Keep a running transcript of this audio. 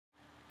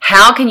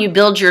How can you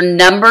build your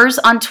numbers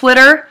on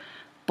Twitter?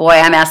 Boy,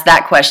 I'm asked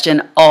that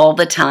question all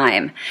the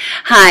time.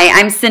 Hi,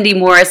 I'm Cindy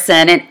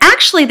Morrison, and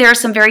actually there are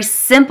some very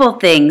simple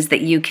things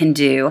that you can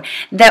do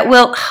that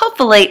will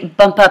hopefully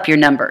bump up your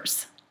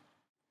numbers.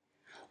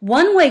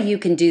 One way you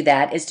can do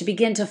that is to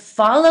begin to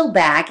follow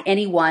back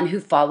anyone who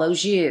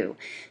follows you.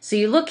 So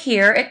you look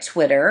here at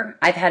Twitter.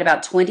 I've had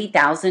about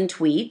 20,000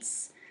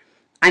 tweets.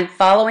 I'm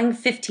following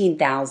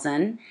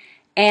 15,000.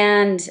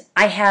 And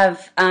I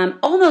have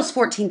almost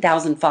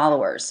 14,000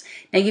 followers.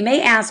 Now you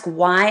may ask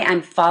why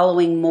I'm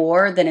following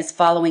more than is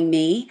following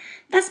me.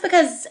 That's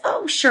because,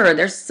 oh sure,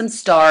 there's some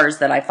stars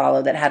that I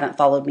follow that haven't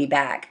followed me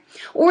back.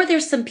 Or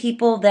there's some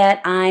people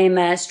that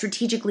I'm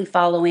strategically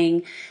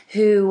following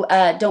who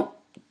don't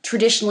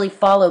traditionally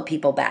follow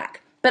people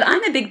back. But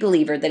I'm a big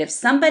believer that if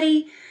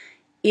somebody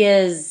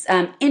is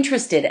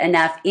interested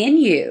enough in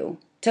you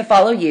to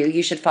follow you,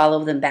 you should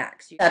follow them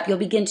back. You'll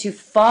begin to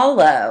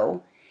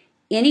follow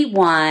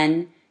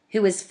anyone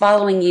who is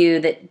following you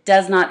that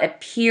does not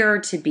appear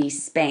to be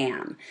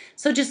spam.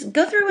 So just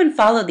go through and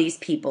follow these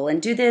people and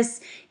do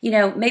this,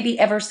 maybe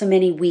ever so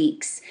many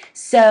weeks.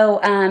 So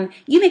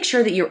you make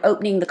sure that you're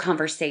opening the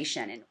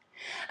conversation.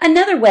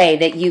 Another way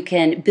that you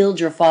can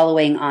build your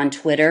following on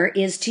Twitter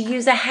is to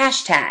use a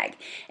hashtag.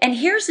 And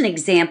here's an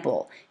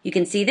example. You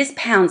can see this #,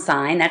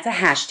 that's a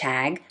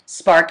hashtag,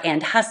 Spark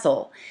and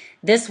Hustle.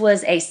 This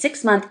was a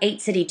 6-month,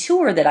 8-city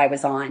tour that I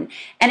was on,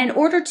 and in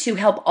order to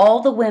help all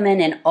the women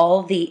in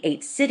all the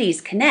 8 cities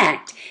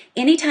connect,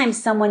 anytime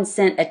someone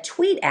sent a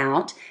tweet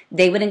out,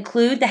 they would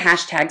include the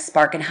hashtag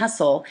Spark and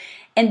Hustle,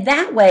 and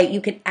that way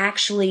you could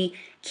actually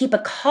keep a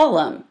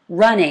column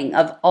running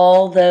of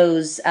all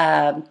those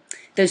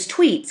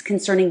tweets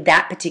concerning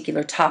that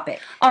particular topic.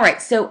 All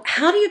right, so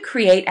how do you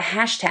create a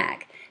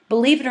hashtag?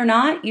 Believe it or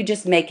not, you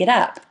just make it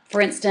up.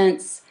 For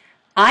instance,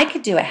 I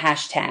could do a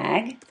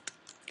hashtag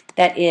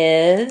that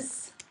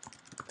is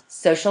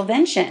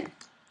SOCIALVENTION.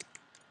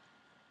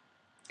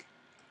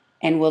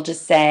 And we'll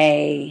just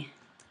say,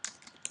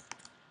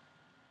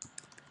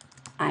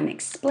 I'm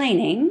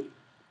explaining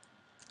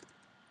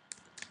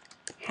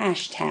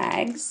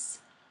hashtags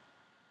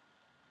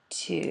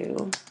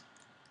to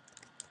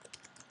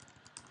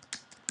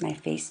my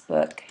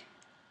Facebook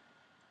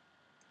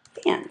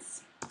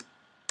fans.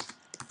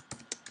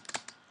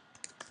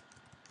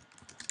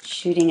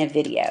 Shooting a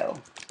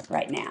video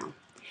right now.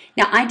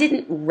 Now, I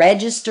didn't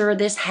register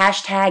this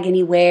hashtag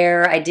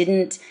anywhere. I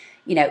didn't,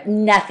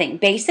 nothing.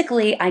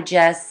 Basically, I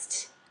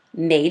just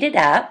made it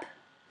up,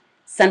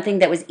 something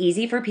that was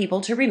easy for people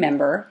to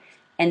remember,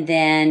 and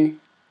then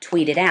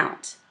tweet it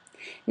out.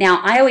 Now,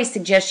 I always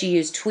suggest you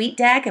use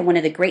TweetDeck, and one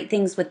of the great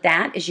things with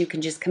that is you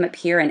can just come up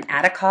here and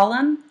add a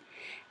column.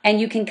 And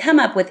you can come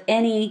up with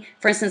any,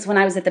 for instance, when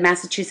I was at the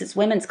Massachusetts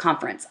Women's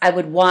Conference, I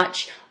would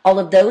watch all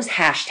of those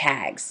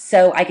hashtags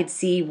so I could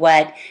see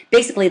what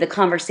basically the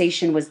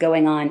conversation was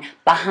going on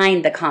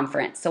behind the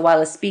conference. So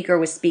while a speaker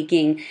was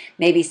speaking,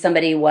 maybe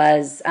somebody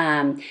was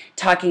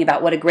talking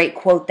about what a great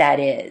quote that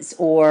is,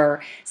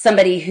 or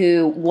somebody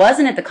who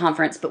wasn't at the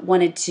conference but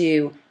wanted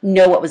to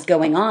know what was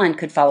going on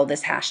could follow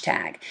this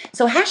hashtag.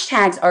 So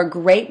hashtags are a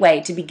great way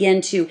to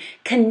begin to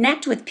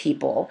connect with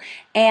people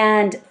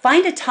and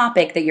find a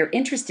topic that you're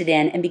interested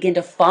in and begin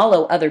to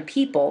follow other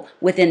people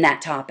within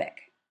that topic.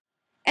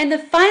 And the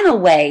final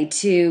way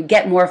to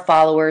get more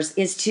followers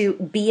is to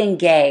be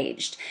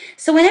engaged.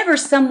 So whenever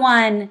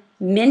someone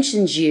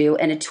mentions you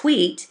in a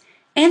tweet,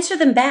 answer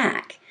them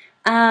back.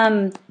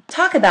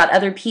 Talk about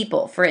other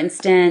people. For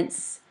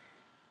instance,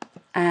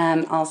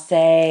 I'll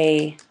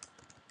say,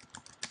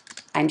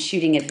 I'm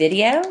shooting a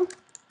video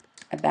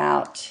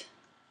about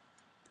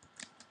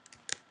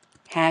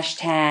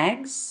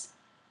hashtags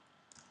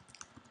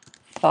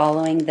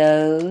following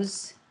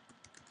those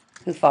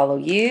who follow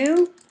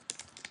you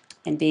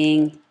and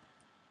being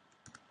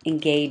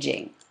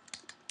engaging.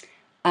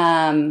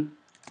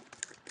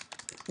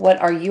 What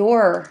are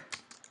your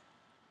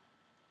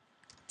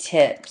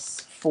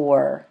tips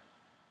for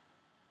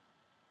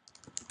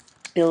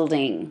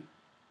building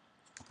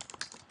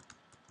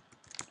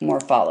more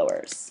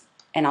followers?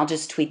 And I'll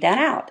just tweet that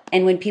out.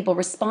 And when people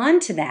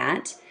respond to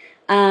that,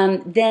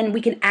 then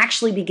we can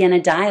actually begin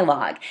a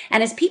dialogue.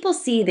 And as people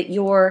see that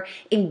you're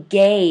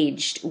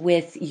engaged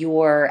with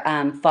your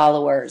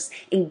followers,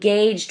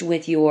 engaged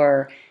with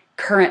your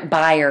current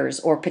buyers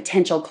or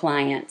potential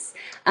clients,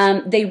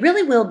 they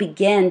really will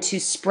begin to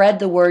spread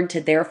the word to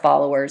their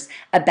followers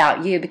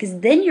about you, because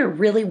then you're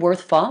really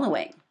worth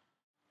following.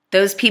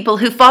 Those people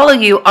who follow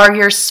you are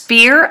your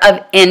sphere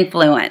of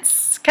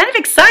influence. Kind of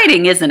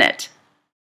exciting, isn't it?